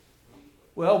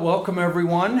Well, welcome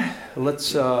everyone.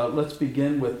 Let's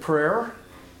begin with prayer.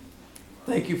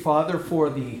 Thank you, Father, for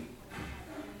the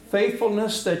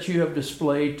faithfulness that you have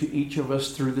displayed to each of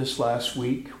us through this last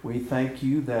week. We thank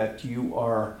you that you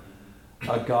are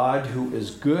a God who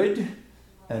is good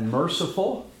and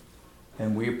merciful,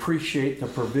 and we appreciate the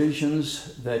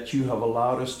provisions that you have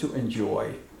allowed us to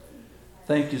enjoy.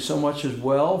 Thank you so much as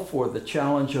well for the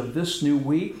challenge of this new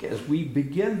week. As we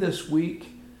begin this week,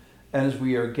 and as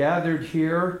we are gathered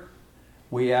here,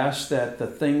 we ask that the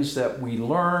things that we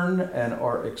learn and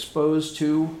are exposed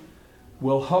to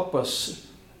will help us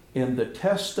in the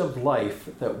test of life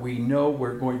that we know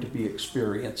we're going to be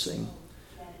experiencing.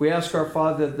 We ask our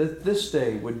Father that this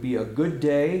day would be a good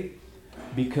day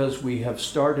because we have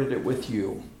started it with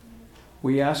you.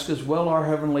 We ask as well, our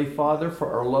Heavenly Father,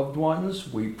 for our loved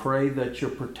ones. We pray that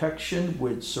your protection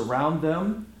would surround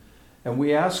them. And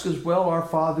we ask as well, our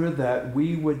Father, that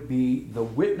we would be the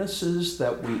witnesses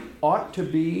that we ought to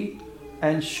be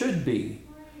and should be,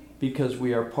 because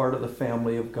we are part of the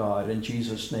family of God. In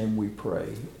Jesus' name we pray.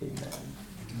 Amen.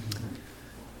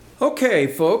 Okay,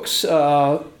 folks,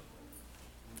 we're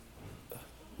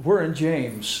in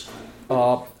James.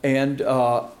 And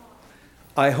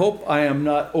I hope I am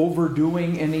not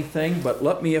overdoing anything, but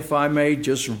let me, if I may,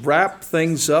 just wrap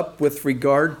things up with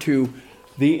regard to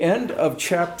the end of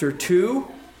chapter 2,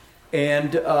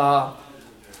 and you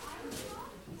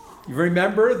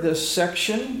remember this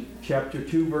section, chapter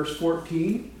 2, verse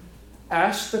 14,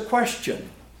 asks the question,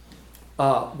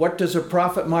 what does it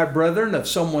profit, my brethren, if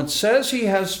someone says he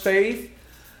has faith,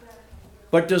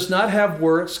 but does not have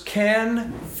works?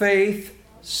 Can faith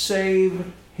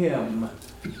save him?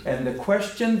 And the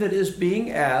question that is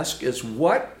being asked is,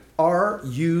 what are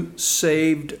you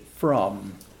saved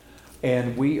from?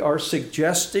 And we are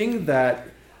suggesting that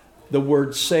the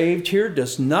word saved here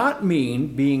does not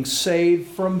mean being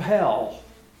saved from hell.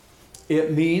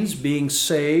 It means being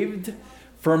saved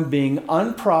from being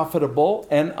unprofitable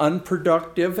and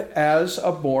unproductive as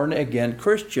a born-again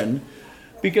Christian.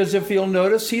 Because if you'll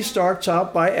notice, he starts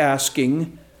out by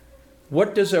asking,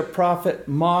 what does it profit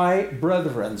my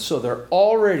brethren? So they're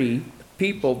already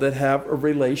people that have a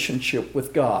relationship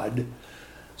with God.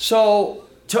 So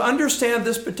to understand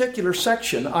this particular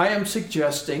section, I am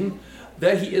suggesting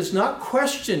that he is not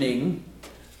questioning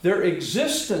their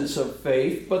existence of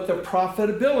faith, but the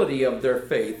profitability of their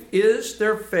faith. Is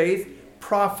their faith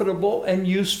profitable and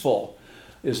useful?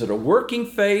 Is it a working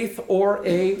faith or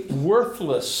a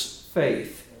worthless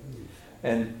faith?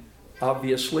 And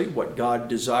obviously, what God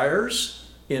desires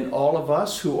in all of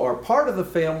us who are part of the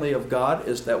family of God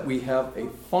is that we have a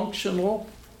functional,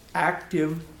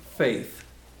 active faith.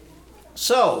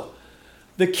 So,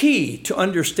 the key to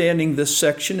understanding this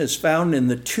section is found in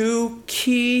the two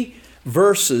key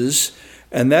verses,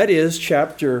 and that is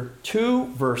chapter 2,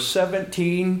 verse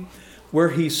 17, where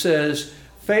he says,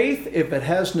 faith, if it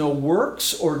has no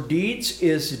works or deeds,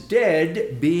 is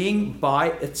dead, being by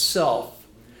itself.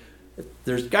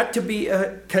 There's got to be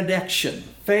a connection.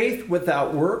 Faith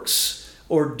without works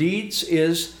or deeds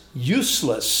is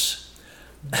useless.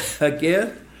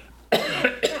 Again,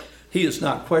 he is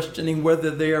not questioning whether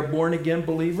they are born-again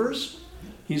believers.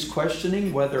 He's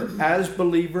questioning whether, as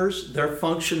believers, they're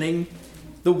functioning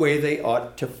the way they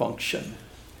ought to function.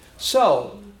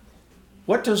 So,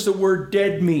 what does the word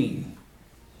dead mean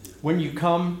when you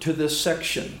come to this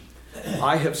section?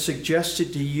 I have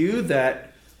suggested to you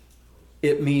that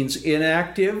it means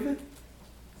inactive,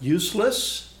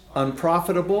 useless,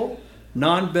 unprofitable,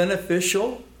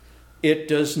 non-beneficial. It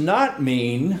does not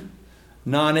mean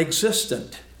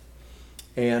non-existent.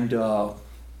 And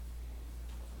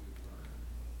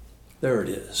there it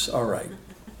is. All right.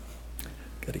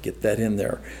 Got to get that in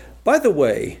there. By the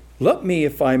way, let me,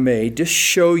 if I may, just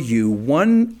show you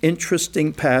one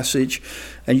interesting passage,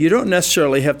 and you don't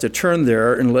necessarily have to turn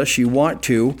there unless you want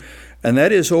to, and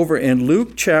that is over in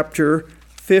Luke chapter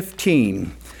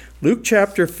 15. Luke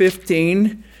chapter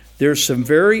 15, there's some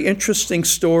very interesting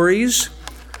stories,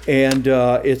 and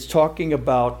it's talking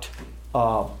about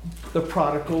the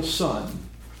prodigal son.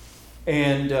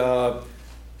 And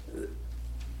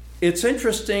it's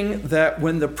interesting that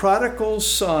when the prodigal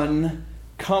son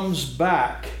comes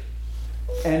back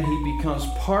and he becomes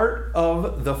part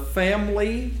of the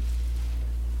family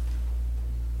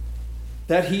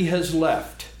that he has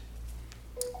left.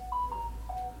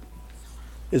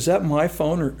 Is that my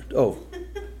phone or? Oh,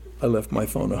 I left my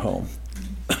phone at home.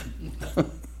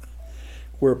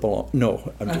 Where it belongs.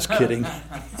 No, I'm just kidding.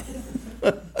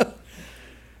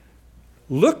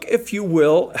 Look, if you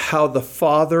will, how the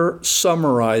Father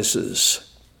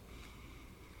summarizes.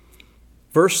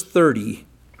 Verse 30.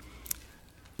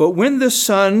 But when the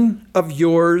son of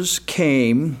yours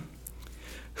came,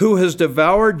 who has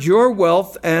devoured your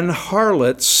wealth with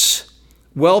harlots,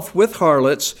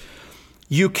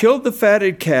 you killed the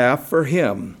fatted calf for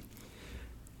him.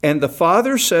 And the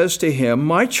father says to him,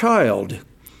 my child,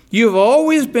 you have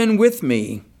always been with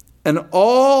me, and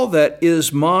all that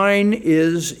is mine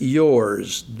is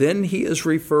yours. Then he is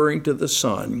referring to the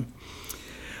son.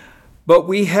 But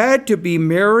we had to be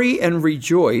merry and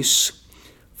rejoice,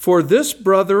 for this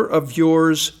brother of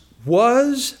yours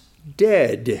was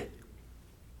dead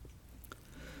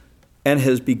and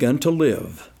has begun to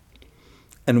live,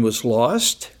 and was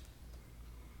lost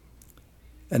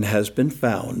and has been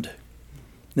found.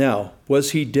 Now,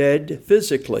 was he dead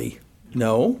physically?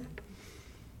 No.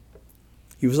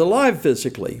 He was alive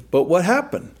physically. But what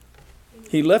happened?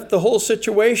 He left the whole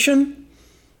situation,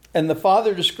 and the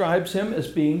father describes him as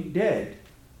being dead.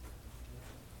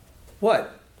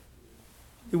 What?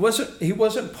 He wasn't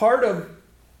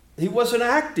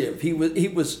active. He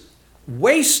was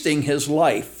wasting his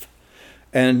life.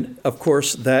 And of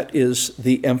course, that is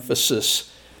the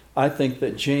emphasis I think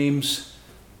that James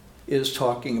is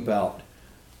talking about.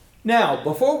 Now,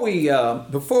 before we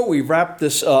wrap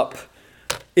this up,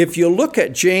 if you look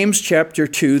at James chapter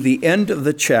 2, the end of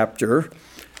the chapter,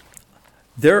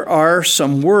 there are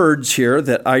some words here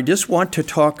that I just want to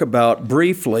talk about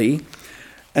briefly.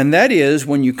 And that is,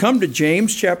 when you come to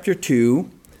James chapter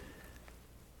 2,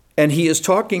 and he is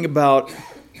talking about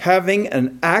having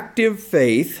an active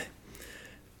faith,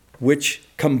 which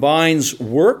combines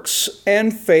works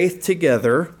and faith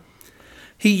together,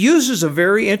 he uses a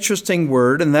very interesting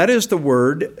word, and that is the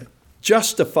word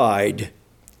justified.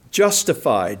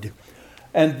 Justified.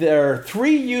 And there are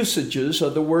three usages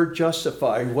of the word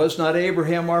justified. Was not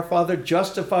Abraham our father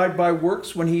justified by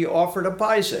works when he offered up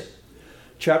Isaac?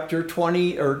 Chapter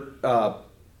 2,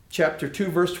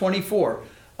 verse 24.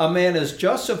 A man is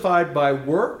justified by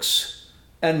works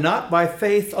and not by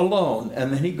faith alone.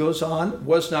 And then he goes on,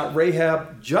 was not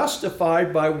Rahab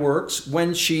justified by works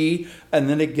when she, and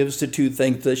then it gives the two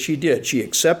things that she did. She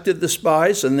accepted the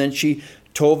spies, and then she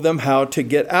told them how to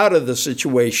get out of the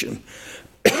situation.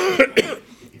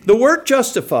 The word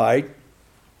justified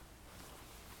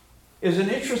is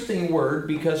an interesting word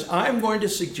because I'm going to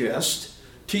suggest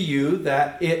to you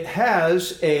that it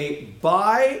has a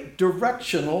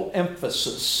bi-directional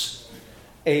emphasis.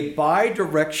 A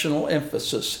bi-directional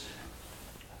emphasis.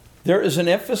 There is an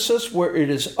emphasis where it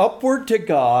is upward to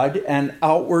God and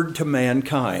outward to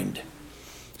mankind.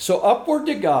 So upward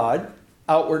to God,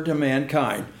 outward to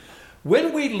mankind.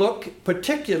 When we look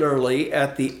particularly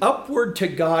at the upward to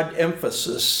God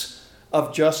emphasis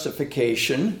of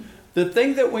justification, the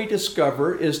thing that we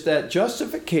discover is that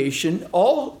justification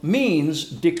all means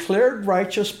declared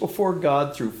righteous before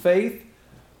God through faith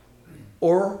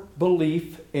or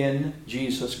belief in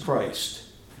Jesus Christ.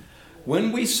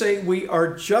 When we say we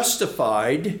are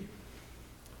justified,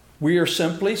 we are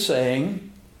simply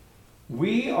saying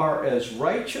we are as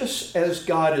righteous as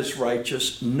God is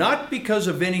righteous, not because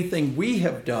of anything we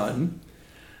have done,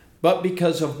 but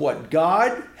because of what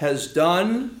God has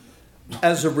done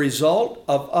as a result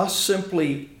of us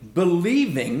simply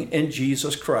believing in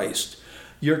Jesus Christ.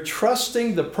 You're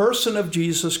trusting the person of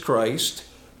Jesus Christ,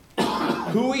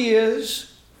 who he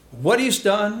is, what he's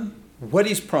done, what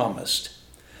he's promised.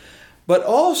 But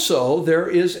also there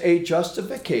is a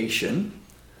justification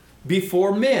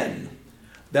before men.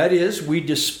 That is, we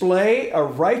display a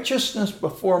righteousness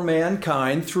before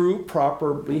mankind through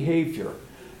proper behavior.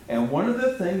 And one of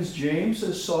the things James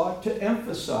has sought to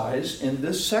emphasize in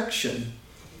this section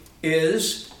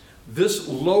is this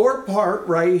lower part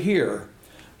right here.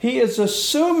 He is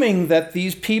assuming that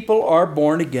these people are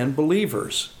born-again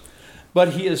believers.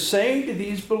 But he is saying to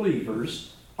these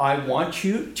believers, I want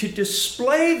you to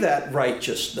display that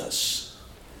righteousness.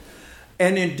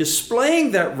 And in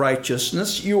displaying that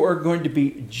righteousness, you are going to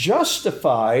be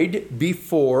justified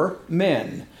before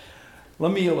men.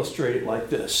 Let me illustrate it like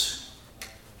this.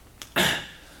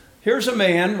 Here's a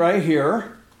man right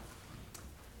here.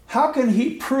 How can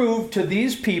he prove to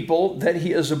these people that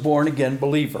he is a born-again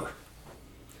believer?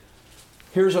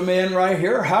 Here's a man right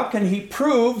here. How can he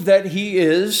prove that he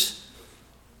is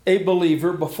a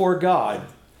believer before God?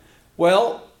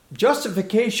 Well,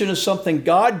 justification is something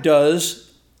God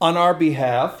does on our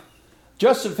behalf.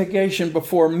 Justification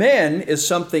before men is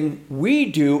something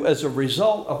we do as a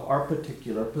result of our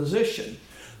particular position.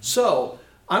 So,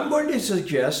 I'm going to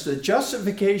suggest that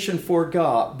justification before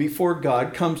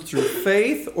God comes through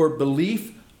faith or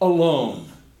belief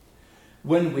alone.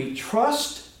 When we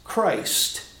trust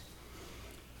Christ,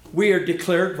 we are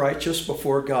declared righteous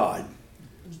before God.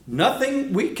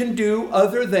 Nothing we can do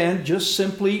other than just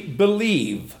simply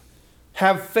believe,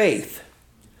 have faith.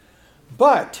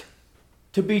 But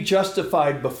to be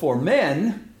justified before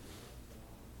men,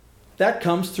 that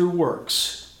comes through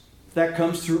works. That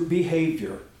comes through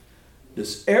behavior.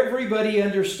 Does everybody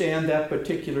understand that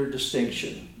particular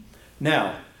distinction?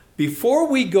 Now, before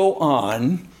we go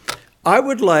on, I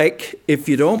would like, if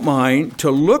you don't mind,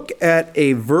 to look at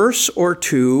a verse or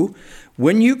two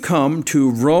when you come to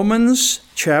Romans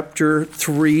chapter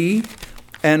 3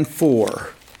 and 4.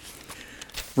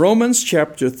 Romans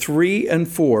chapter 3 and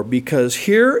 4, because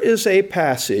here is a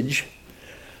passage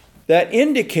that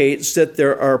indicates that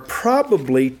there are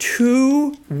probably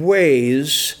two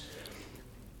ways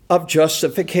of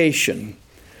justification.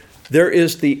 There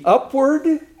is the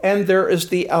upward and there is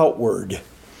the outward.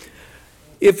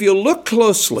 If you look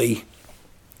closely,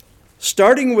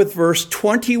 starting with verse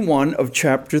 21 of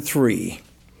chapter 3,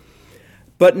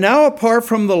 but now apart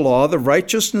from the law, the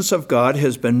righteousness of God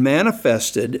has been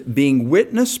manifested, being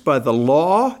witnessed by the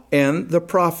law and the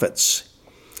prophets,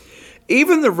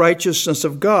 even the righteousness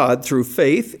of God through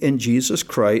faith in Jesus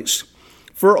Christ,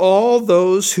 for all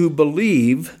those who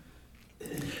believe.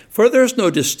 For there is no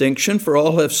distinction, for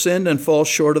all have sinned and fall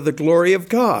short of the glory of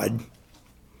God,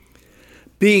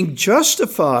 being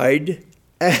justified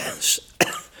as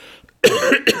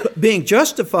being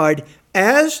justified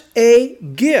as a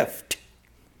gift.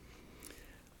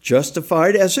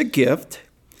 Justified as a gift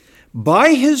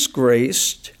by his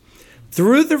grace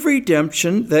through the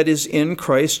redemption that is in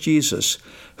Christ Jesus,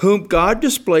 whom God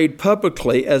displayed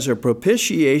publicly as a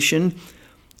propitiation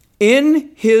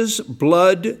in his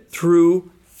blood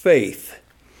through faith.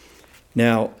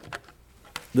 Now,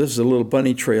 this is a little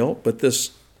bunny trail, but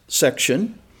this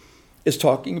section is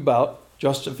talking about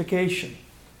justification.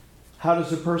 How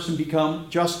does a person become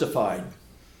justified?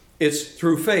 It's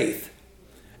through faith.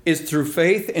 It's through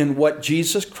faith in what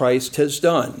Jesus Christ has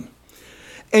done.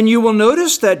 And you will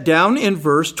notice that down in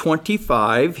verse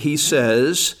 25, he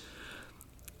says,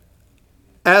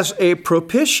 as a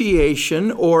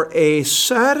propitiation or a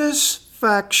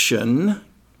satisfaction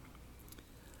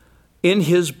in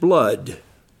his blood.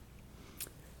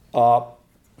 I'm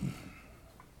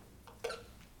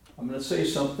going to say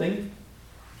something,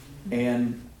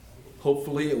 and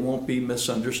hopefully it won't be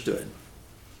misunderstood.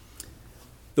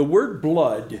 The word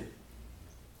blood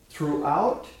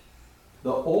throughout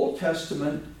the Old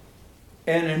Testament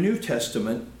and the New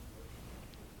Testament,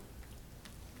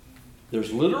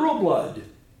 there's literal blood,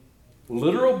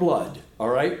 all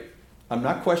right? I'm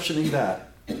not questioning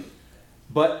that.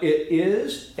 But it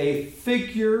is a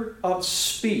figure of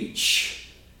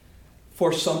speech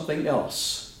for something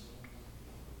else.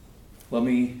 Let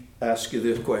me ask you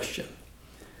this question.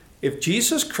 If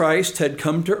Jesus Christ had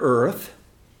come to earth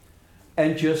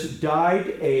and just died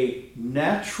a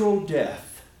natural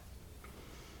death,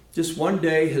 just one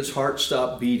day his heart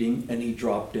stopped beating and he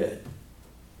dropped dead,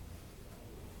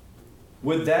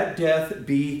 would that death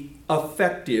be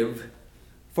effective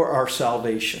for our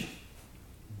salvation?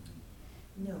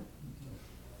 No.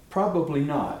 Probably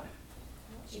not.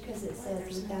 Because it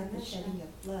says without the shedding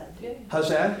of blood. How's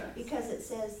that? Because it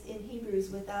says in Hebrews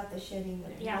without the shedding of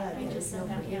blood. Yeah, I just said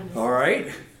that, yeah. All right.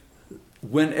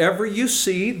 Whenever you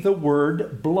see the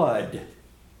word blood,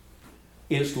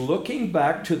 is looking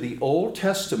back to the Old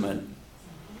Testament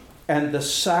and the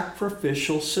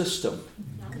sacrificial system.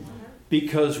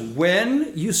 Because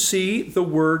when you see the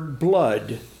word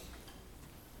blood,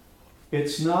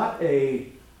 it's not a,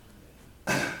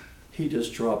 he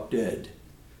just dropped dead.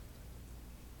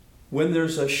 When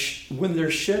there's when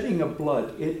there's shedding of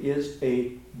blood, it is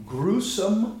a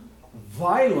gruesome,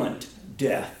 violent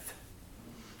death.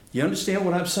 You understand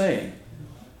what I'm saying?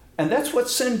 And that's what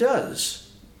sin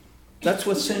does. That's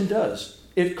what sin does.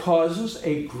 It causes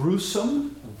a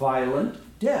gruesome,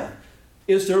 violent death.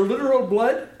 Is there literal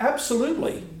blood?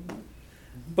 Absolutely.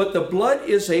 But the blood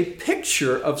is a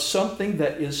picture of something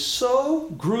that is so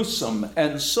gruesome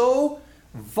and so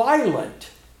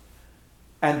violent.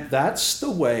 And that's the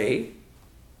way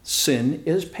sin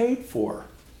is paid for,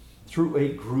 through a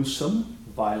gruesome,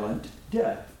 violent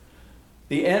death.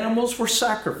 The animals were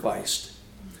sacrificed.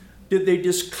 Did they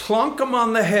just clunk them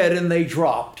on the head and they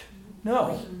dropped?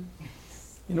 No.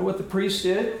 You know what the priest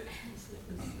did?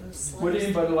 Would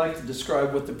anybody like to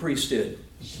describe what the priest did?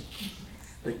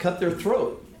 They cut their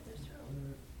throat.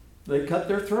 They cut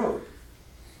their throat.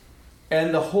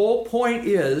 And the whole point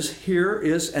is, here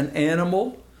is an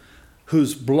animal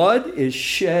whose blood is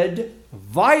shed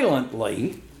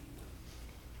violently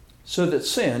so that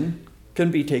sin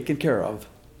can be taken care of.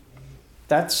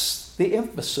 That's the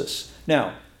emphasis.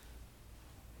 Now,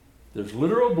 there's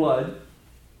literal blood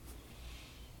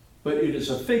but it is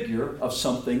a figure of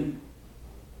something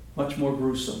much more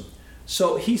gruesome.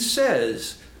 So he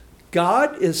says,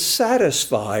 God is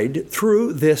satisfied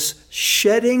through this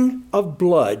shedding of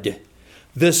blood,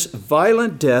 this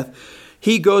violent death.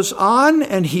 He goes on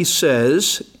and he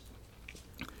says,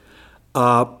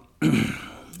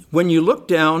 when you look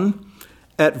down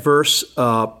at verse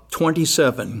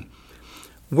 27,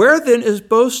 where then is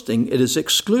boasting? It is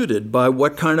excluded. By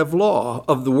what kind of law?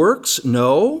 Of the works?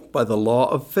 No, by the law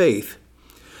of faith.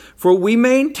 For we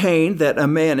maintain that a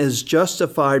man is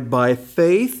justified by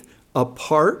faith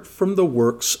apart from the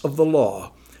works of the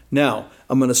law. Now,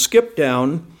 I'm going to skip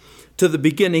down to the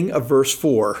beginning of verse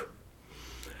 4.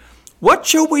 What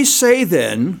shall we say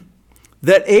then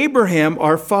that Abraham,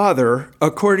 our father,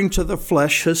 according to the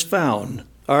flesh, has found?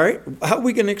 All right, how are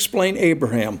we going to explain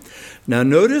Abraham? Now,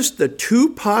 notice the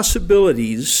two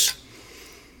possibilities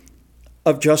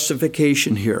of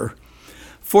justification here.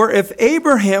 For if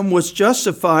Abraham was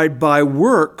justified by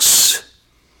works,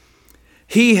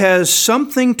 he has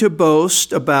something to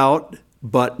boast about,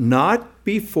 but not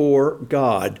before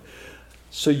God.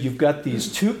 So you've got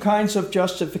these two kinds of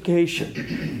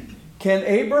justification. Can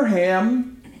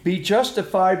Abraham be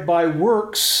justified by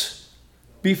works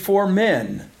before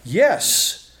men?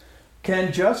 Yes.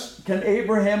 Can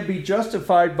Abraham be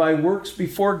justified by works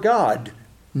before God?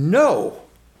 No.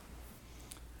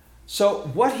 So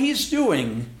what he's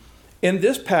doing in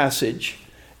this passage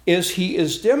is he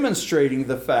is demonstrating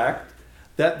the fact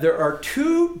that there are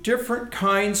two different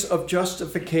kinds of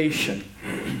justification.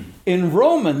 In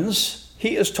Romans,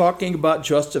 he is talking about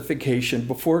justification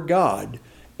before God.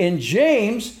 In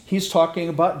James, he's talking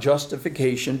about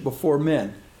justification before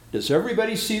men. Does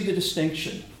everybody see the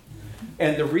distinction?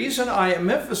 And the reason I am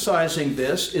emphasizing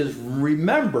this is,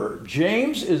 remember,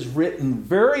 James is written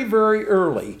very, very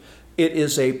early. It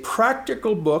is a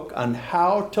practical book on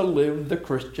how to live the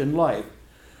Christian life.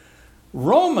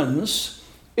 Romans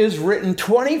is written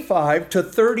 25 to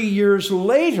 30 years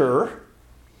later.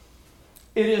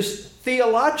 It is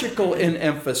theological in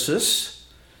emphasis,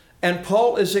 and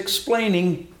Paul is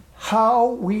explaining how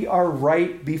we are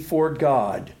right before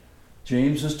God.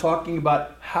 James is talking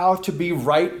about how to be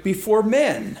right before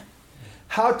men,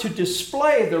 how to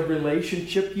display the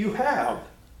relationship you have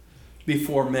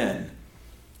before men.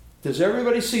 Does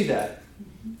everybody see that?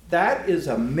 That is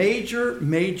a major,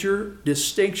 major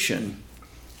distinction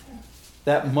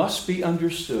that must be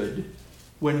understood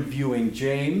when viewing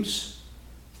James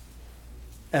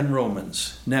and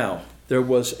Romans. Now, there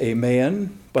was a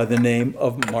man by the name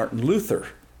of Martin Luther.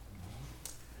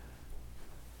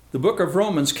 The book of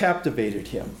Romans captivated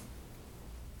him.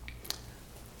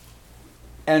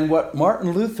 And what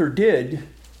Martin Luther did,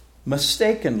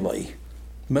 mistakenly,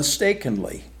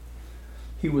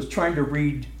 he was trying to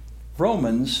read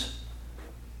Romans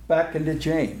back into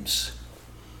James.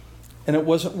 And it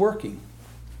wasn't working.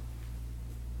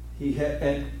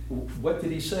 And what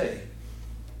did he say?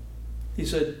 He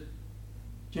said,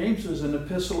 James is an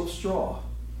epistle of straw.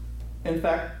 In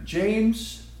fact,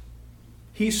 James,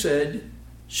 he said,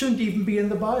 shouldn't even be in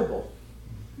the Bible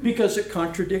because it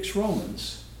contradicts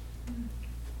Romans.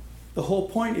 The whole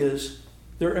point is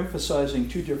they're emphasizing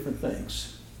two different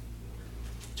things.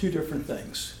 Two different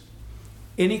things.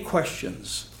 Any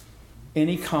questions?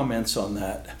 Any comments on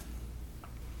that?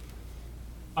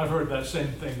 I've heard that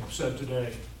same thing said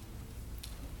today.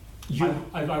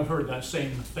 I've heard that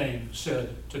same thing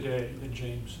said today, that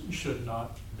James should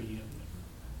not be in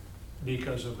there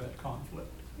because of that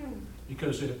conflict.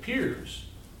 Because it appears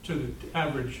to the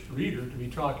average reader to be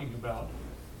talking about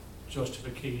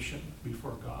justification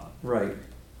before God. Right.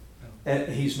 Yeah.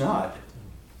 And he's not.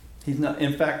 He's not.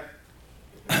 In fact,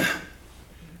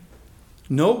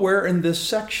 nowhere in this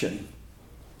section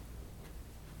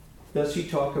does he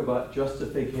talk about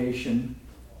justification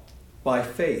by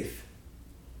faith.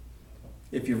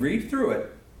 If you read through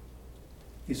it,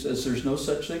 he says there's no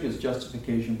such thing as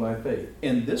justification by faith.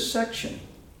 In this section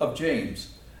of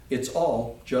James, it's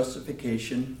all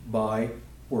justification by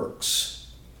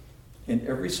works. In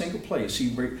every single place,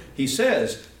 he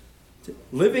says,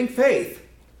 living faith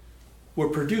will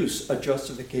produce a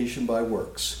justification by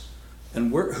works.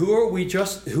 And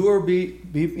who are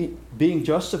being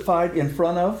justified in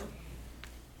front of?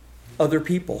 Other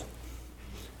people.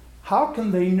 How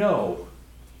can they know?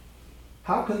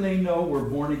 How can they know we're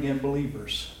born again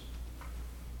believers?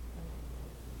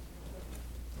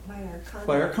 By our conduct.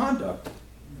 By our conduct.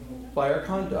 By our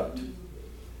conduct.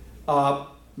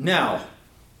 Now,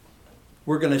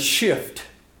 we're going to shift.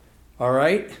 All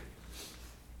right?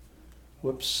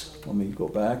 Whoops. Let me go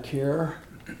back here.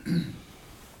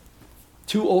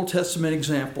 Two Old Testament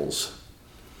examples.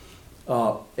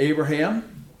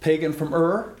 Abraham pagan from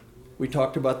Ur. We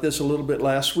talked about this a little bit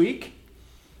last week.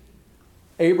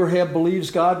 Abraham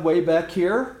believes God way back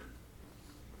here.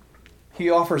 He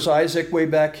offers Isaac way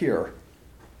back here.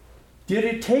 Did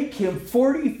it take him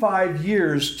 45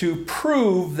 years to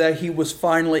prove that he was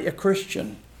finally a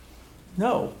Christian?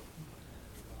 No.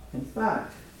 In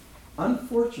fact,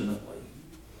 unfortunately,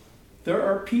 there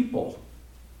are people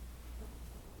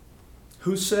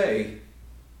who say,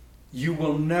 you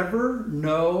will never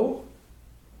know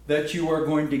that you are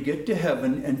going to get to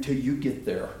heaven until you get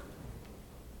there.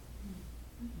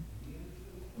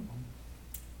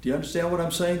 Do you understand what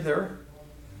I'm saying there?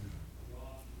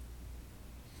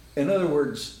 In other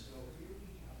words,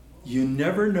 you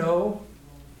never know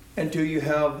until you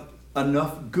have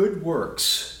enough good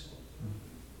works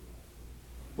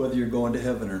whether you're going to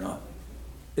heaven or not.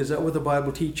 Is that what the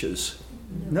Bible teaches?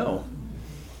 No.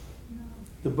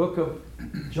 The book of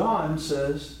John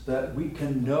says that we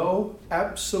can know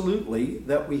absolutely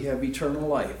that we have eternal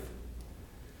life.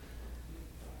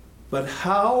 But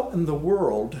how in the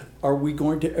world are we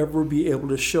going to ever be able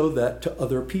to show that to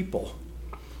other people?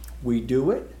 We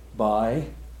do it by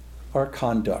our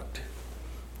conduct,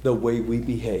 the way we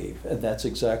behave. And that's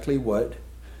exactly what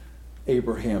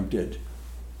Abraham did.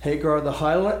 Hagar the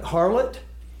harlot,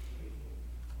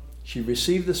 she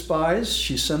received the spies,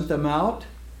 she sent them out.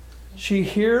 She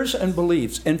hears and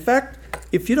believes. In fact,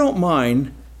 if you don't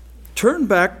mind, turn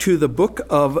back to the book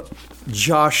of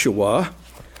Joshua,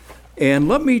 and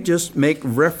let me just make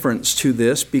reference to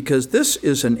this because this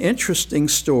is an interesting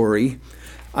story.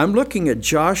 I'm looking at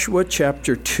Joshua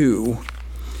chapter 2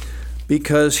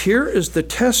 because here is the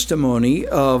testimony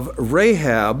of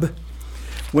Rahab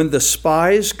when the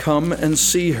spies come and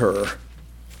see her.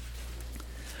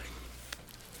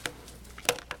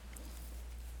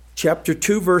 Chapter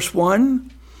 2, verse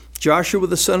 1, Joshua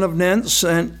the son of Nun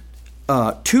sent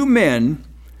 2 men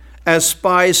as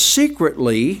spies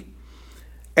secretly,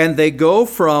 and they go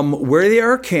from where they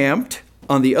are camped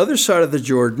on the other side of the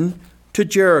Jordan to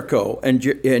Jericho.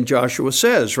 And Joshua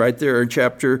says right there in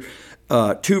chapter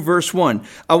 2, verse 1,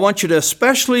 I want you to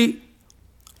especially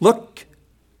look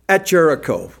at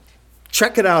Jericho.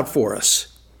 Check it out for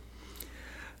us.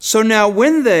 So now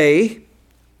when they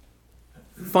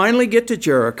finally get to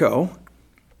Jericho,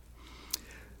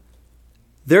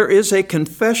 there is a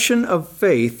confession of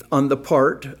faith on the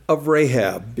part of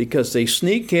Rahab because they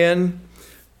sneak in.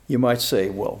 You might say,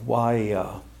 well, why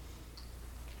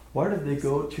did they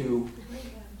go to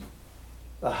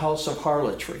the house of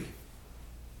harlotry?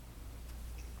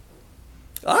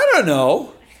 I don't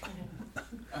know.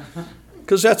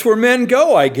 Because that's where men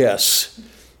go, I guess.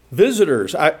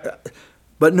 Visitors.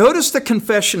 But notice the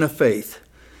confession of faith.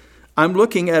 I'm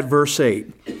looking at verse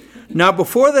 8. Now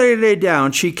before they lay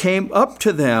down, she came up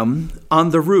to them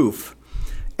on the roof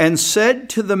and said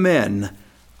to the men,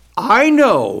 I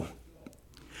know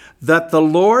that the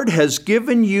Lord has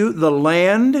given you the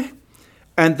land,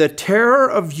 and the terror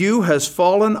of you has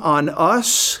fallen on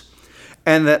us,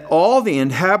 and that all the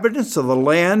inhabitants of the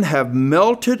land have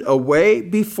melted away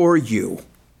before you.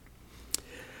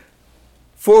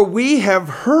 For we have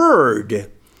heard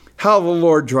how the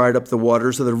Lord dried up the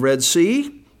waters of the Red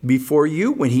Sea before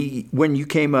you when you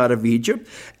came out of Egypt,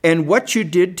 and what you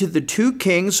did to the 2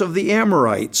 kings of the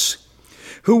Amorites,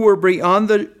 who were beyond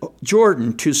the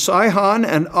Jordan, to Sihon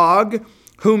and Og,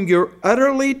 whom you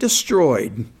utterly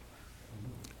destroyed.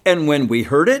 And when we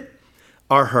heard it,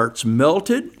 our hearts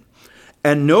melted,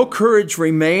 and no courage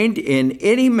remained in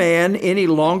any man any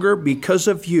longer because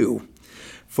of you.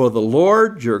 For the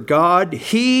Lord your God,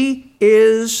 He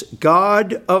is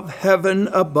God of heaven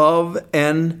above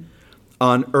and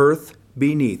on earth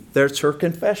beneath. There's her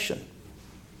confession.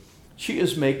 She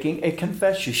is making a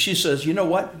confession. She says, you know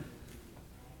what?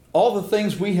 All the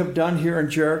things we have done here in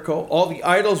Jericho, all the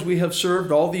idols we have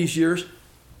served all these years,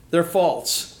 they're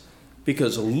false.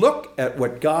 Because look at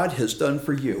what God has done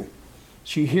for you.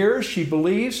 She hears, she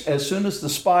believes. As soon as the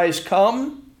spies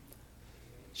come,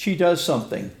 she does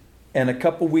something. And a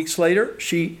couple weeks later,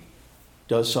 she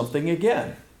does something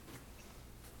again.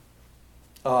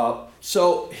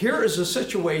 So here is a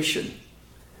situation.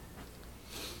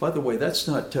 By the way, that's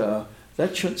not,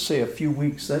 that shouldn't say a few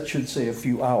weeks, that should say a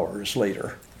few hours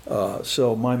later.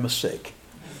 So my mistake.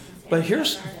 But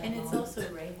here's... And it's also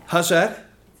Rahab. How's that?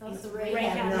 It's also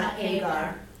Rahab, not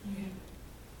Hagar.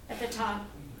 At the top.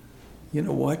 You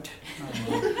know what?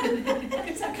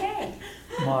 It's okay.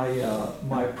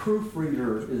 My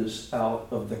proofreader is out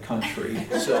of the country,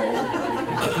 so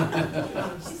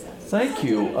thank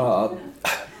you.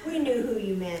 We knew who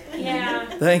you meant. Yeah.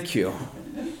 Thank you.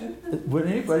 Would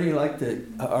anybody like to?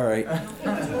 All right.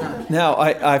 Now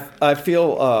I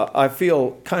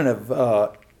feel kind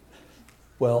of.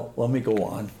 Well, let me go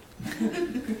on.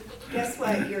 Guess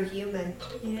what? You're human.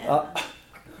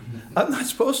 I'm not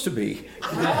supposed to be.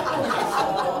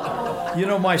 You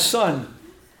know, my son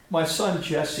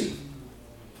Jesse.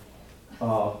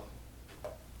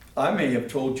 I may have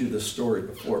told you this story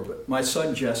before, but my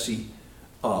son Jesse,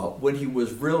 when he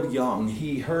was real young,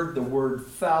 he heard the word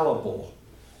fallible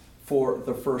for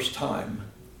the first time.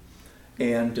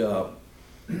 And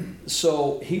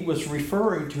so he was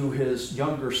referring to his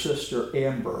younger sister,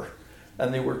 Amber,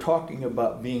 and they were talking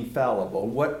about being fallible.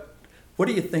 What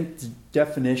do you think the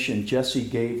definition Jesse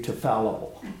gave to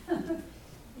fallible?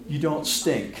 You don't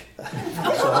stink.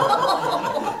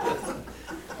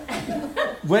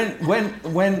 When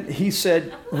we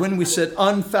said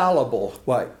unfallible,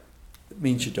 why? It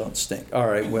means you don't stink. All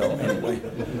right, well, anyway.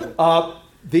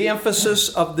 The emphasis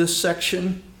of this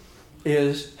section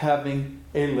is having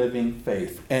a living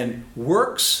faith. And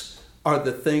works are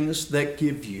the things that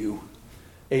give you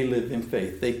a living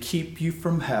faith. They keep you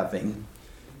from having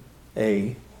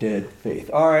a dead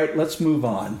faith. All right, let's move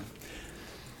on.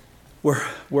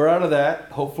 We're out of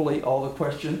that. Hopefully all the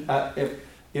questions.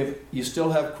 If you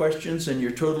still have questions and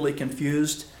you're totally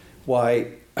confused,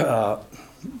 why, I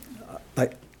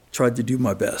tried to do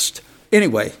my best.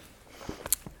 Anyway,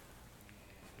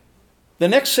 the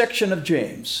next section of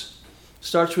James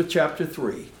starts with chapter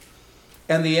 3.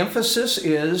 And the emphasis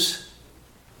is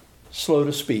slow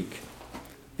to speak.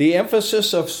 The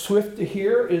emphasis of swift to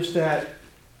hear is that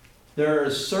there are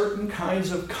certain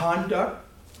kinds of conduct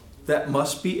that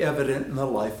must be evident in the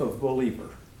life of a believer.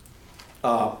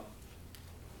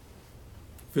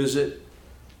 Visit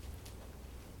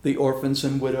the orphans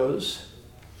and widows.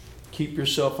 Keep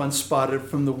yourself unspotted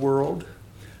from the world.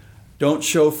 Don't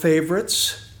show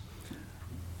favorites.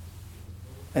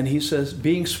 And he says,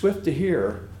 being swift to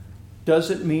hear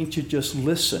doesn't mean to just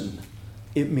listen.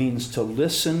 It means to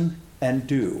listen and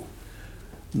do.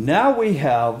 Now we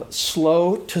have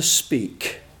slow to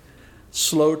speak.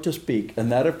 Slow to speak.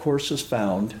 And that, of course, is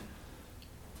found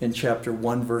in chapter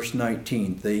 1, verse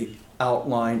 19, the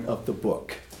outline of the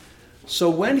book. So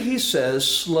when he says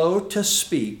slow to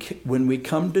speak, when we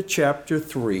come to chapter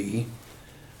 3,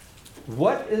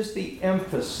 what is the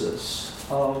emphasis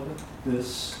of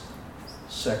this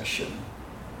section?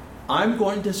 I'm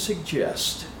going to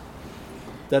suggest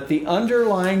that the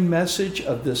underlying message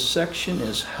of this section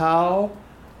is how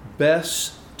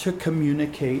best to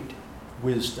communicate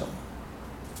wisdom.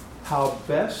 How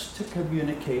best to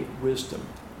communicate wisdom.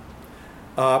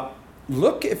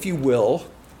 Look, if you will,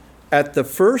 at the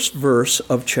first verse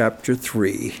of chapter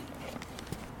 3.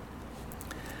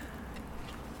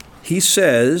 He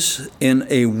says in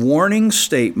a warning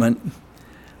statement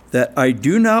that I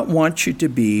do not want you to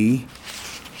be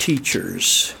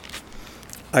teachers.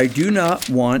 I do not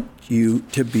want you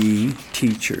to be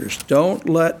teachers. Don't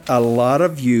let a lot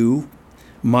of you,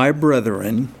 my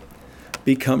brethren,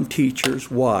 become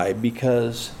teachers. Why?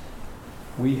 Because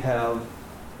we have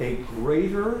a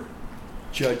greater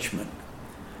judgment.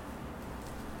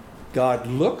 God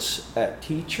looks at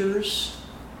teachers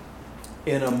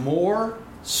in a more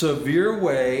severe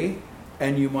way,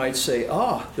 and you might say,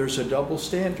 there's a double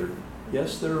standard.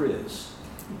 Yes, there is.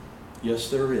 Yes,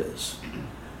 there is.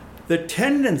 The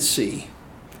tendency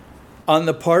on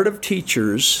the part of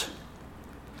teachers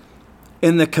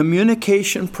in the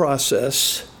communication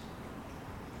process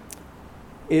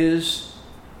is,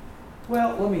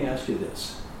 well, let me ask you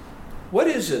this. What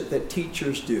is it that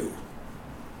teachers do?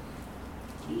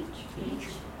 Teach.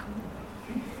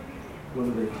 What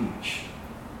do they teach?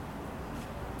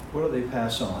 What do they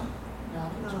pass on?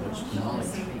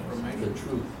 The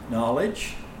truth.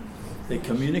 Knowledge. They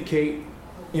communicate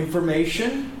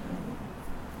information.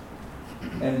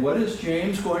 And what is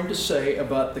James going to say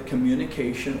about the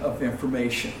communication of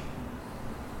information?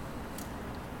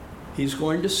 He's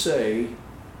going to say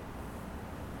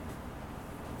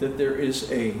that there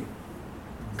is a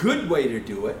good way to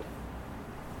do it,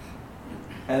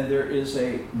 and there is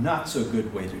a not so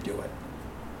good way to do it.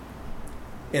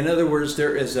 In other words,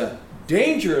 there is a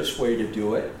dangerous way to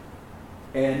do it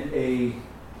and a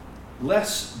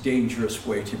less dangerous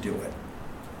way to do it.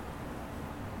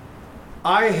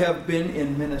 I have been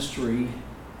in ministry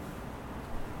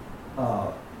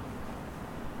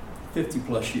 50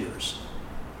 plus years.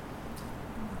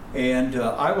 And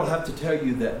I will have to tell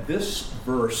you that this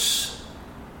verse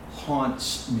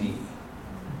haunts me.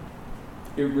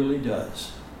 It really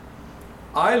does.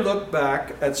 I look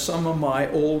back at some of my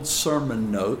old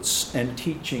sermon notes and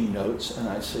teaching notes, and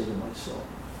I say to myself,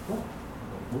 what in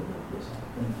the world was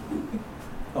happening?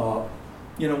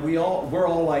 We're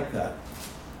all like that.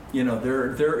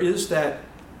 There is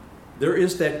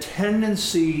that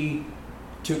tendency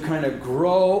to kind of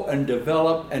grow and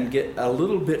develop and get a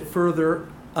little bit further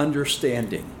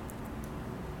understanding.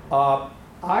 I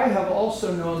have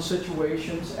also known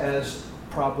situations, as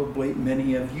probably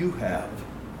many of you have,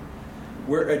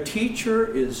 where a teacher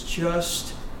is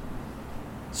just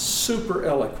super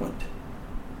eloquent.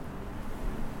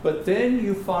 But then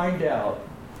you find out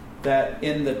that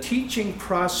in the teaching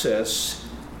process,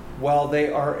 while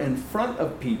they are in front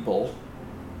of people,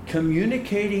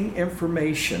 communicating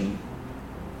information,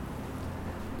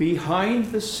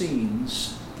 behind the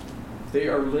scenes, they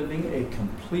are living a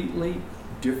completely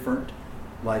different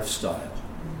lifestyle.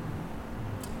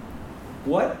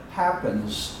 What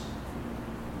happens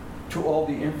to all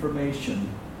the information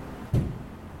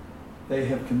they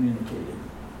have communicated?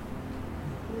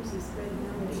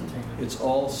 It's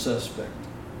all suspect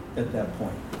at that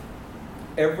point.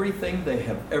 Everything they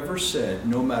have ever said,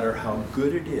 no matter how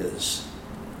good it is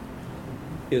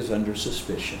under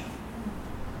suspicion.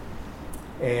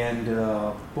 And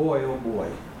boy, oh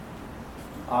boy,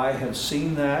 I have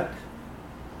seen that,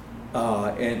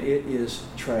 and it is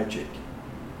tragic.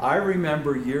 I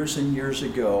remember years and years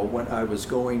ago when I was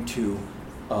going to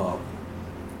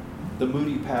the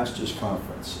Moody Pastors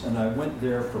Conference, and I went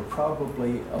there for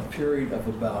probably a period of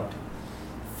about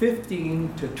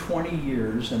 15 to 20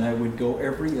 years, and I would go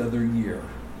every other year.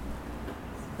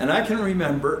 And I can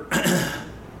remember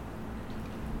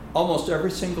almost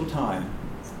every single time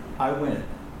I went,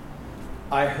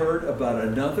 I heard about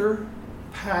another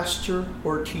pastor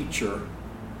or teacher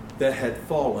that had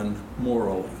fallen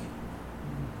morally.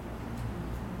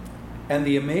 And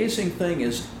the amazing thing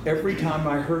is, every time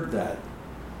I heard that,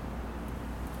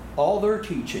 all their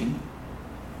teaching,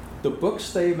 the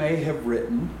books they may have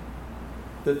written,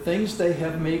 the things they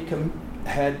have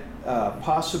had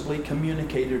possibly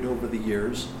communicated over the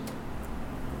years,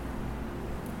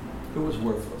 it was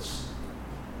worthless.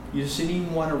 You just didn't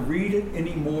even want to read it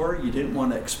anymore. You didn't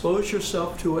want to expose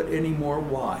yourself to it anymore.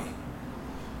 Why?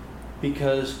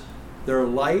 Because their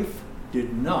life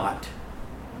did not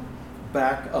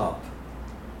back up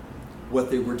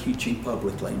what they were teaching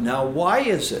publicly. Now, why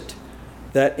is it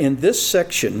that in this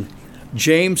section,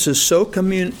 James is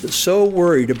so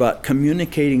worried about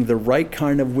communicating the right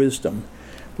kind of wisdom?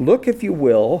 Look, if you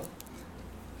will,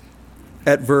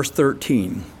 at verse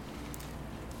 13.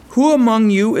 Who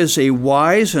among you is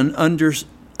wise and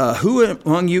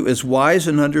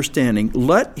understanding?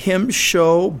 Let him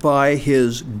show by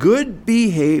his good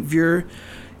behavior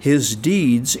his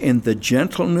deeds in the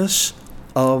gentleness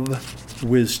of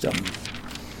wisdom.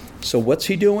 So what's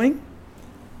he doing?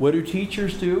 What do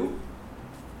teachers do?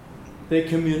 They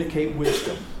communicate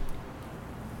wisdom.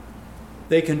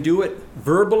 They can do it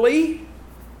verbally,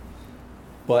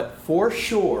 but for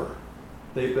sure,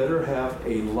 they better have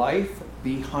a life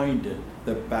behind it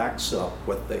that backs up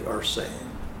what they are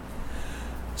saying.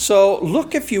 So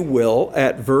look, if you will,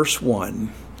 at verse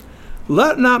 1.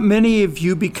 Let not many of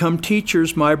you become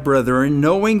teachers, my brethren,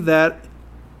 knowing that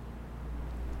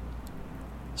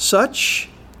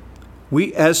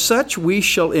as such we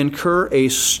shall incur a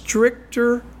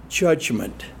stricter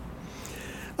judgment.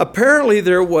 Apparently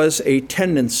there was a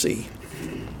tendency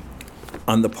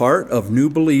on the part of new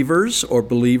believers or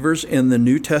believers in the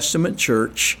New Testament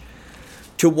church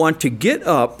to want to get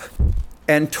up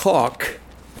and talk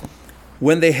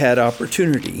when they had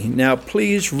opportunity. Now,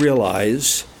 please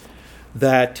realize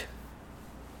that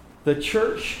the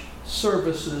church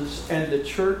services and the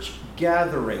church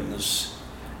gatherings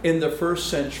in the first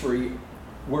century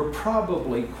were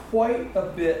probably quite a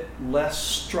bit less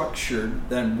structured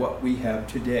than what we have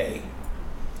today.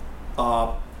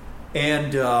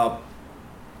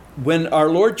 When our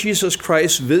Lord Jesus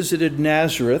Christ visited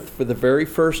Nazareth for the very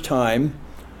first time,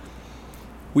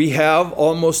 we have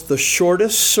almost the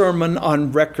shortest sermon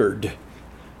on record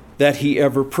that he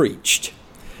ever preached.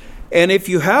 And if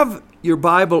you have your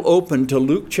Bible open to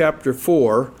Luke chapter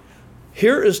 4,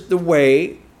 here is the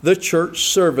way the church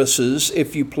services,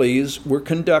 if you please, were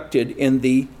conducted in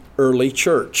the early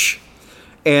church.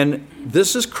 And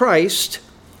this is Christ,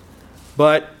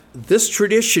 but this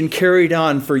tradition carried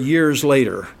on for years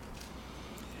later.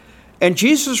 And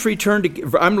Jesus returned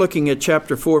to, I'm looking at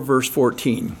chapter 4, verse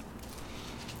 14.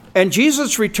 And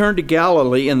Jesus returned to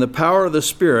Galilee in the power of the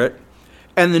Spirit,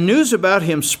 and the news about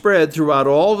him spread throughout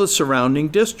all the surrounding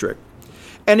district.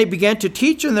 And he began to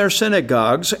teach in their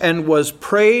synagogues and was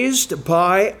praised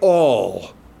by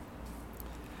all.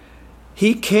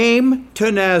 He came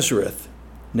to Nazareth.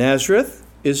 Nazareth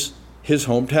is his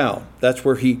hometown. That's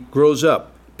where he grows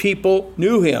up. People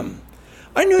knew him.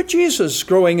 I knew Jesus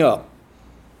growing up.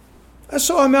 I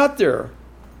saw him out there.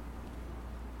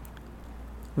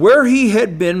 Where he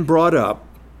had been brought up,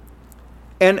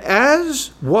 and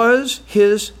as was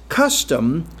his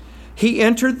custom, he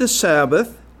entered the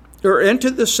synagogue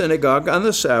on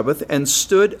the Sabbath and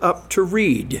stood up to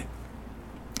read.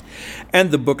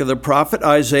 And the book of the prophet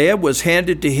Isaiah was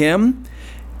handed to him.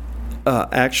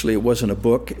 Actually, it wasn't a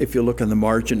book. If you look on the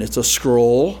margin, it's a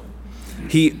scroll.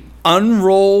 He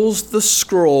unrolls the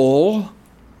scroll.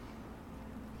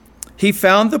 He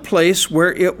found the place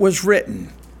where it was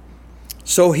written.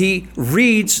 So he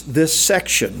reads this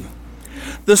section.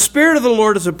 The Spirit of the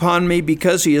Lord is upon me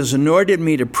because he has anointed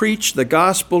me to preach the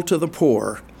gospel to the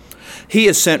poor. He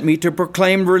has sent me to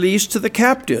proclaim release to the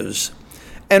captives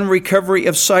and recovery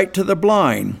of sight to the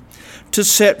blind, to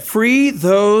set free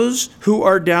those who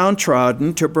are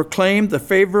downtrodden, to proclaim the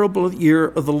favorable year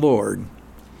of the Lord.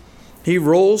 He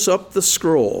rolls up the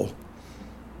scroll.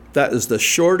 That is the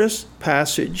shortest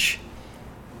passage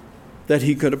that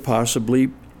he could have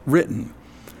possibly written.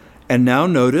 And now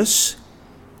notice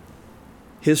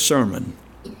his sermon.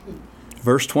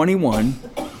 Verse 21,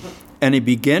 and he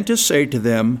began to say to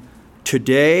them,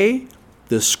 today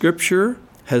the scripture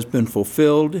has been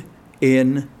fulfilled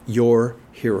in your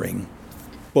hearing.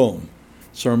 Boom.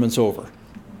 Sermon's over.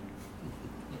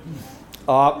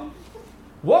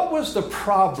 What was the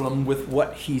problem with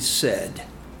what he said?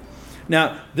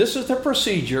 Now, this is the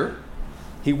procedure.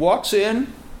 He walks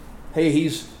in. Hey,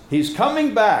 he's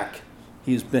coming back.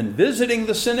 He's been visiting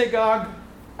the synagogue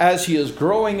as he is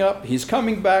growing up. He's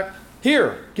coming back.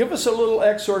 Here, give us a little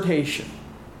exhortation.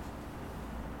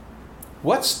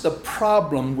 What's the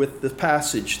problem with the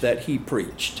passage that he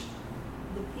preached?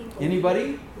 The people,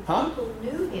 Anybody? The people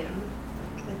knew him,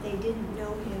 but they didn't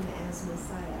know him as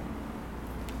Messiah.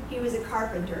 He was a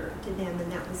carpenter to them,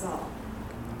 and that was all.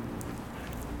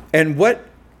 And what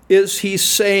is he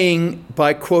saying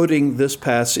by quoting this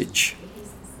passage?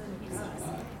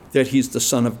 That he's the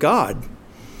Son of God.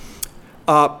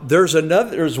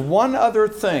 There's one other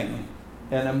thing,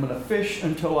 and I'm going to fish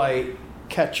until I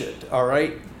catch it, all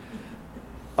right?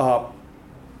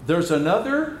 There's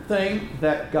another thing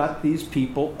that got these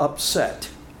people upset.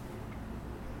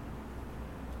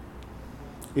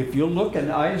 If you look in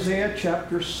Isaiah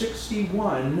chapter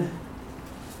 61,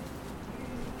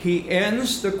 he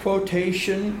ends the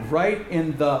quotation right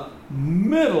in the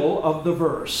middle of the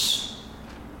verse.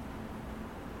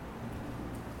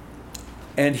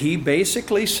 And he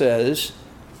basically says,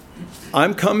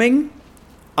 I'm coming,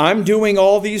 I'm doing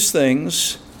all these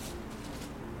things.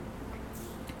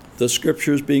 The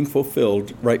scripture is being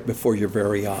fulfilled right before your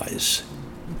very eyes.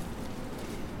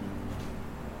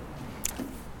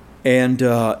 And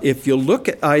if you look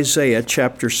at Isaiah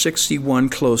chapter 61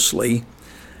 closely,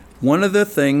 one of the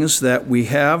things that we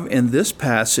have in this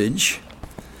passage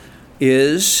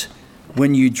is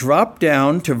when you drop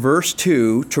down to verse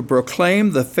 2, to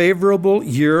proclaim the favorable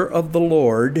year of the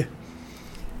Lord,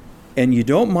 and you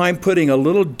don't mind putting a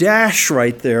little dash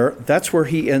right there, that's where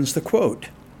he ends the quote.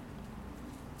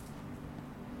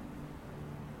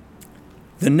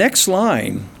 The next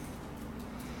line,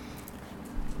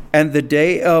 and the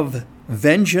day of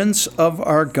vengeance of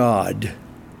our God.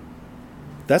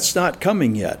 That's not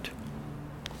coming yet.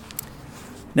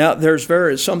 Now,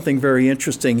 there's something very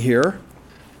interesting here,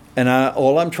 and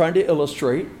all I'm trying to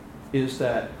illustrate is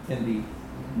that in the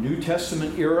New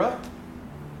Testament era,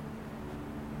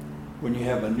 when you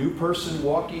have a new person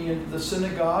walking into the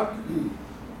synagogue,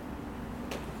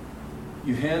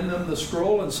 you hand them the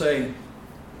scroll and say,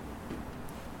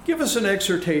 give us an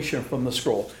exhortation from the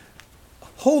scroll.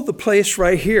 Hold the place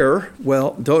right here.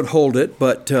 Well, don't hold it,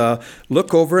 but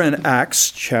look over in Acts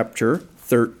chapter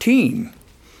 13.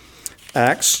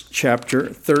 Acts chapter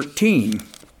 13.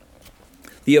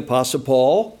 The Apostle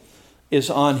Paul is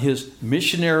on his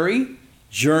missionary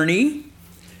journey,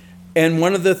 and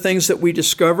one of the things that we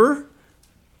discover,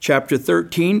 chapter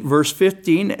 13, verse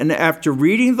 15, and after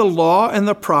reading the law and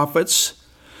the prophets,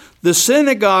 the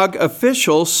synagogue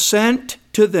officials sent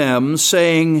to them,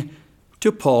 saying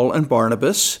to Paul and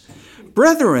Barnabas,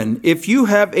 brethren, if you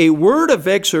have a word of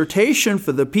exhortation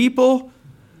for the people,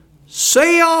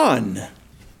 say on.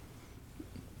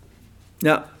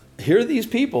 Now, here are these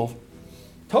people,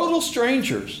 total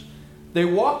strangers. They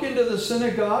walk into the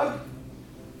synagogue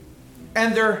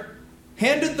and they're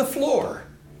handed the floor.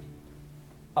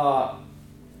 I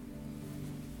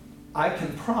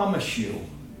can promise you,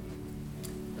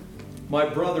 my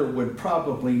brother would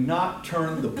probably not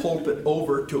turn the pulpit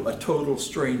over to a total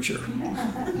stranger.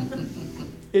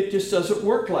 It just doesn't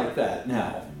work like that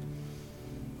now.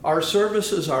 Our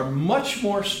services are much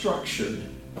more structured.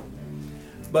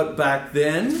 But back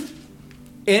then,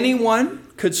 anyone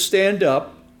could stand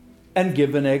up and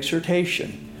give an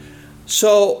exhortation.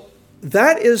 So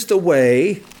that is the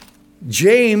way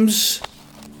James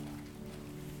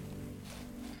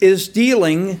is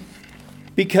dealing,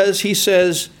 because he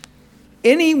says,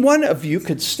 any one of you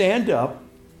could stand up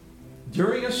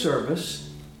during a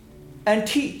service and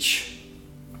teach.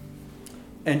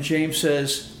 And James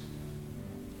says,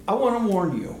 I want to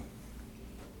warn you.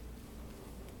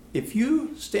 If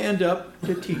you stand up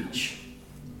to teach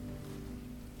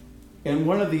in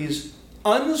one of these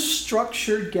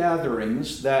unstructured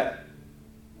gatherings that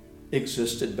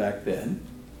existed back then,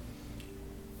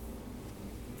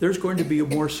 there's going to be a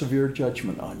more severe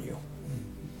judgment on you.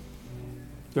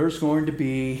 There's going to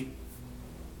be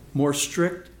more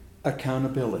strict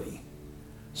accountability.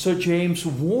 So James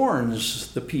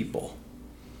warns the people,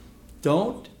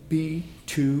 don't be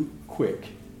too quick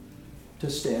to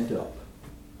stand up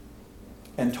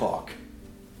and talk.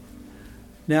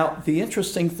 Now, the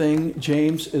interesting thing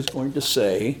James is going to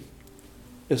say,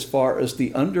 as far as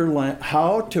the underlying,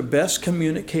 how to best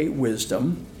communicate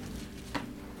wisdom,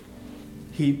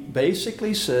 he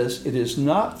basically says it is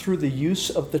not through the use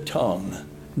of the tongue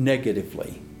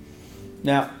negatively.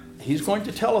 Now, he's going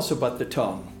to tell us about the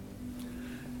tongue.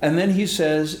 And then he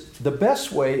says the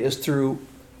best way is through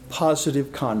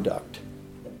positive conduct.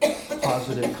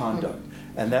 Positive conduct.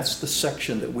 And that's the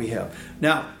section that we have.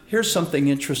 Now, here's something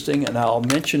interesting, and I'll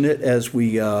mention it as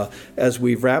we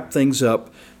wrap things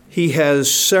up. He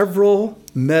has several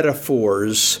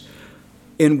metaphors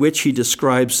in which he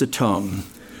describes the tongue.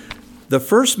 The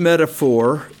first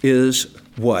metaphor is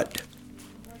what?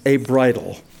 A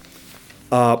bridle.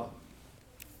 How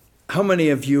many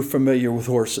of you are familiar with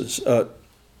horses? All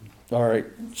right,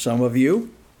 some of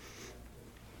you.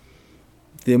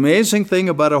 The amazing thing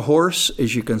about a horse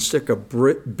is you can stick a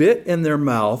bit in their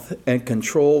mouth and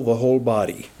control the whole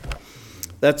body.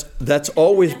 That's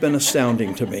always been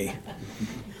astounding to me.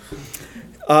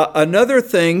 Another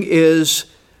thing is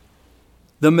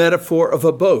the metaphor of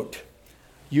a boat.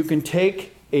 You can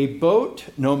take a boat,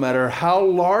 no matter how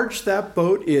large that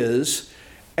boat is,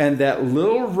 and that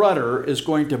little rudder is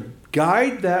going to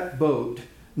guide that boat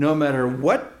no matter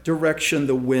what direction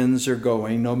the winds are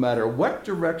going, no matter what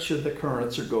direction the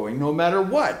currents are going, no matter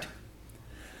what.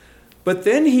 But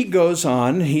then he goes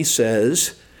on, he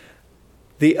says,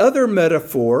 the other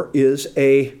metaphor is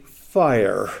a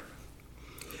fire.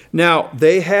 Now,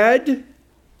 they had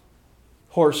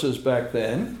horses back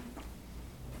then,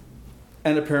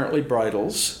 and apparently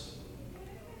bridles.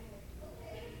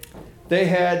 They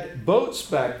had boats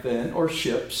back then, or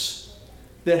ships,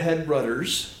 that had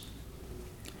rudders.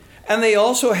 And they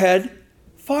also had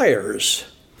fires.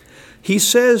 He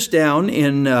says down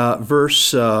in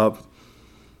verse,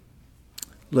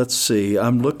 let's see,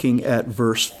 I'm looking at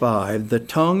verse 5. The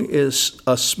tongue is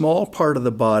a small part of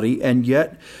the body, and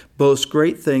yet boasts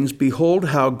great things. Behold,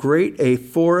 how great a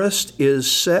forest is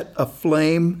set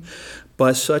aflame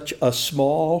by such a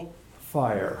small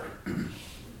fire.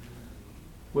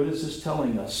 What is this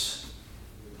telling us?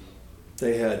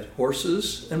 They had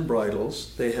horses and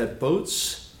bridles. They had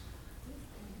boats.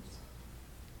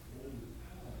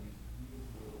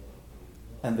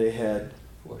 And they had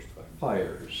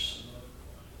fires.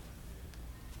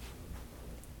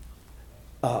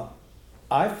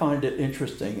 I find it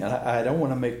interesting, and I don't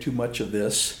want to make too much of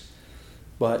this,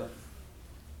 but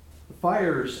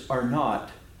fires are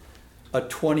not a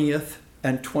 20th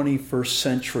and 21st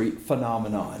century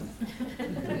phenomenon.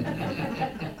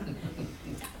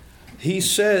 He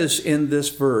says in this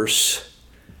verse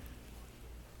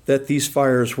that these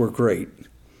fires were great.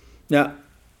 Now,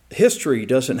 history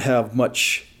doesn't have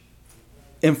much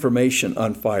information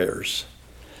on fires,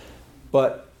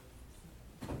 but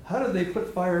how did they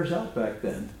put fires out back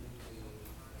then?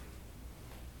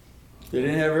 They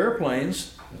didn't have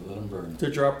airplanes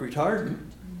to drop retardant.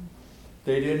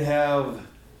 They didn't have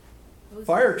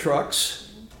fire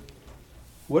trucks.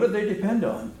 What did they depend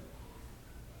on?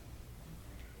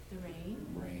 The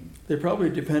rain. They probably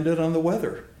depended on the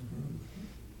weather.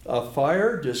 A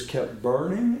fire just kept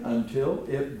burning until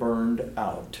it burned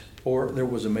out, or there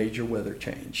was a major weather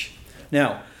change.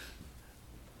 Now,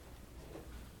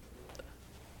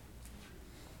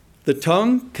 the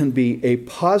tongue can be a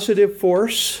positive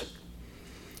force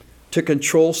to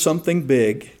control something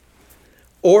big,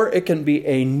 or it can be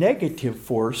a negative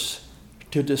force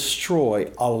to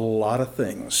destroy a lot of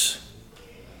things.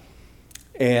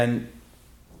 And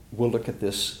we'll look at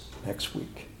this next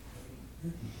week.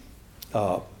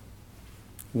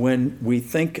 When we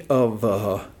think of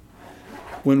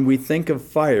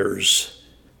fires,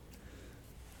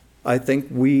 I think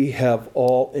we have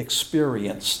all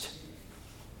experienced,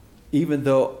 even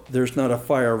though there's not a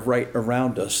fire right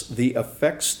around us, the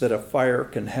effects that a fire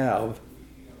can have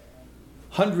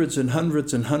hundreds and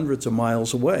hundreds and hundreds of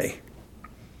miles away.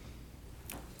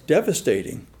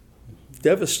 Devastating.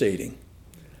 Devastating.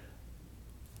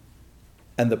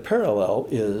 And the parallel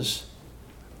is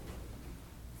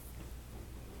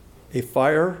a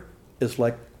fire is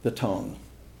like the tongue.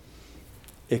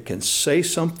 It can say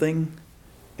something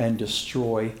and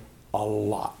destroy a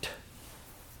lot.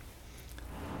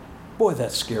 Boy,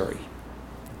 that's scary.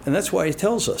 And that's why he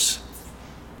tells us,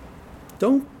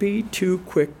 don't be too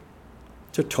quick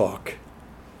to talk.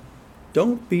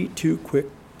 Don't be too quick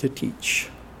to teach.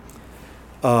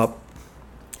 All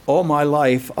my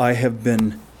life, I have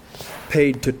been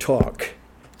paid to talk.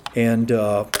 And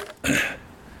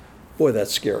boy,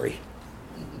 that's scary.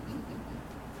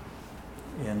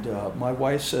 And my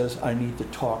wife says I need to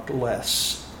talk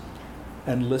less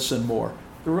and listen more.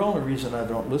 The only reason I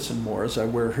don't listen more is I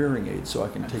wear hearing aids so I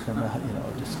can take them out,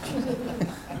 just.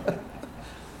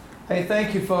 Hey,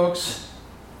 thank you, folks.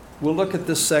 We'll look at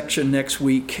this section next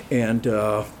week, and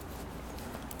we'll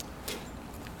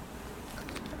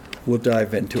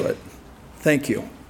dive into it. Thank you.